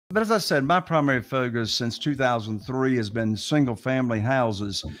But as I said, my primary focus since 2003 has been single family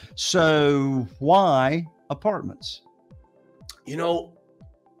houses. So why apartments? You know,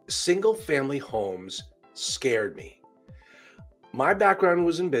 single family homes scared me. My background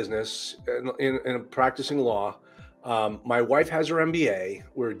was in business and in practicing law. My wife has her MBA.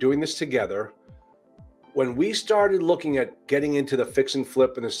 We're doing this together. When we started looking at getting into the fix and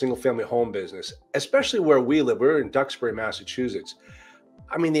flip and the single family home business, especially where we live, we're in Duxbury, Massachusetts.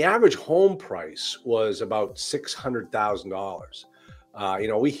 I mean, the average home price was about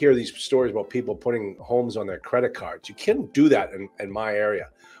 $600,000. We hear these stories about people putting homes on their credit cards. You can't do that in my area,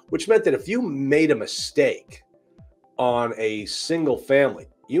 which meant that if you made a mistake on a single family,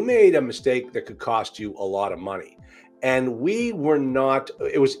 you made a mistake that could cost you a lot of money. And we were not,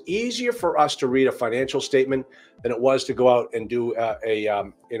 it was easier for us to read a financial statement than it was to go out and do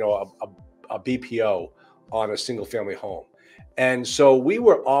a BPO on a single family home. And so we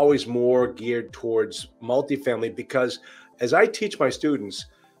were always more geared towards multifamily because, as I teach my students,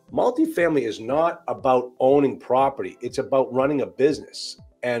 multifamily is not about owning property. It's about running a business.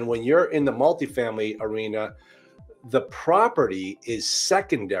 And when you're in the multifamily arena, the property is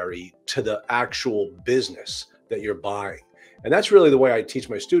secondary to the actual business that you're buying. And that's really the way I teach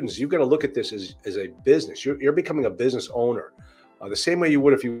my students. You've got to look at this as a business. You're becoming a business owner, the same way you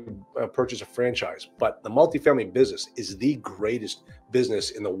would if you purchase a franchise. But the multifamily business is the greatest business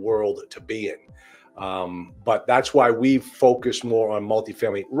in the world to be in. But that's why we focus more on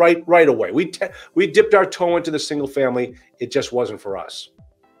multifamily right away. We dipped our toe into the single family. It just wasn't for us.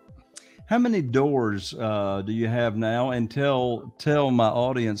 How many doors do you have now? And tell my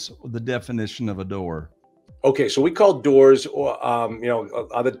audience the definition of a door. Okay, so we call doors, or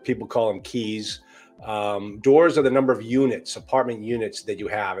other people call them keys. Doors are the number of units, apartment units that you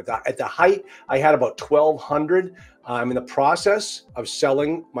have. At the height, I had about 1,200. I'm in the process of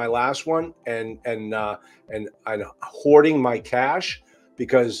selling my last one and hoarding my cash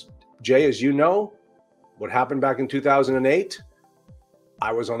because, Jay, as you know, what happened back in 2008,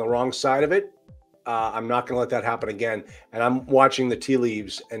 I was on the wrong side of it. I'm not going to let that happen again. And I'm watching the tea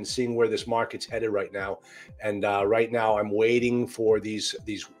leaves and seeing where this market's headed right now. And right now, I'm waiting for the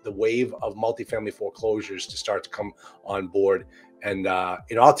wave of multifamily foreclosures to start to come on board. And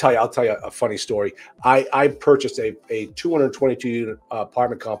I'll tell you a funny story. I purchased a 222 unit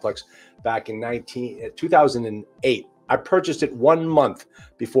apartment complex back in 2008. I purchased it 1 month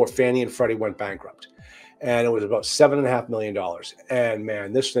before Fannie and Freddie went bankrupt. And it was about $7.5 million. And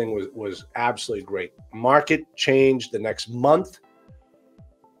man, this thing was absolutely great. Market changed the next month.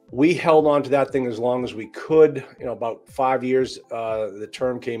 We held on to that thing as long as we could. About 5 years, the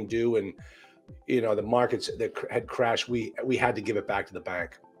term came due, and the markets that had crashed. We had to give it back to the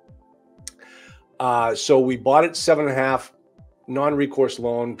bank. So we bought it 7.5, non-recourse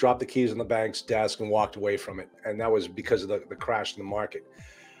loan, dropped the keys on the bank's desk, and walked away from it. And that was because of the crash in the market.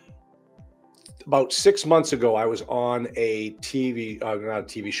 About 6 months ago, I was on a TV, not a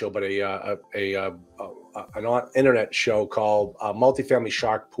TV show, but an internet show called Multifamily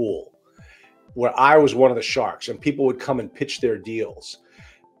Shark Pool, where I was one of the sharks, and people would come and pitch their deals.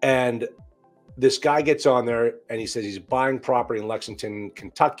 And this guy gets on there, and he says he's buying property in Lexington,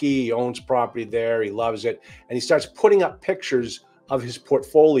 Kentucky. He owns property there. He loves it. And he starts putting up pictures of his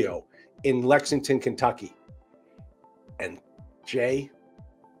portfolio in Lexington, Kentucky. And Jay,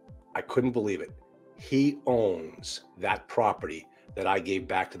 I couldn't believe it. He owns that property that I gave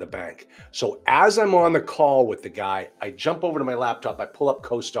back to the bank. So as I'm on the call with the guy, I jump over to my laptop, I pull up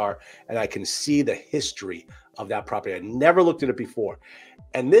CoStar, and I can see the history of that property. I never looked at it before.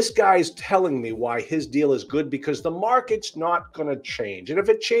 And this guy's telling me why his deal is good because the market's not going to change. And if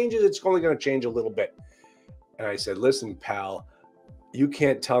it changes, it's only going to change a little bit. And I said, listen, pal, you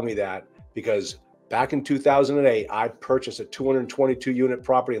can't tell me that because back in 2008, I purchased a 222 unit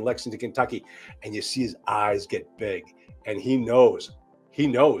property in Lexington, Kentucky, and you see his eyes get big, and he knows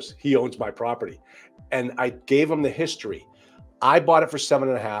he owns my property. And I gave him the history. I bought it for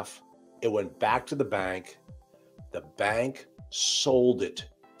 7.5. It went back to the bank. The bank sold it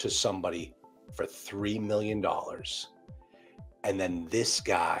to somebody for $3 million. And then this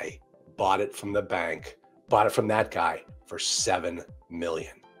guy bought it from that guy for $7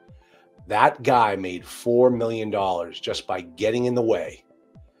 million. That guy made $4 million just by getting in the way,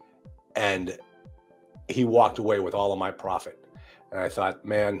 and he walked away with all of my profit. And I thought,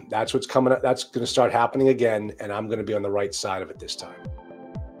 man, that's what's coming up. That's going to start happening again, and I'm going to be on the right side of it this time.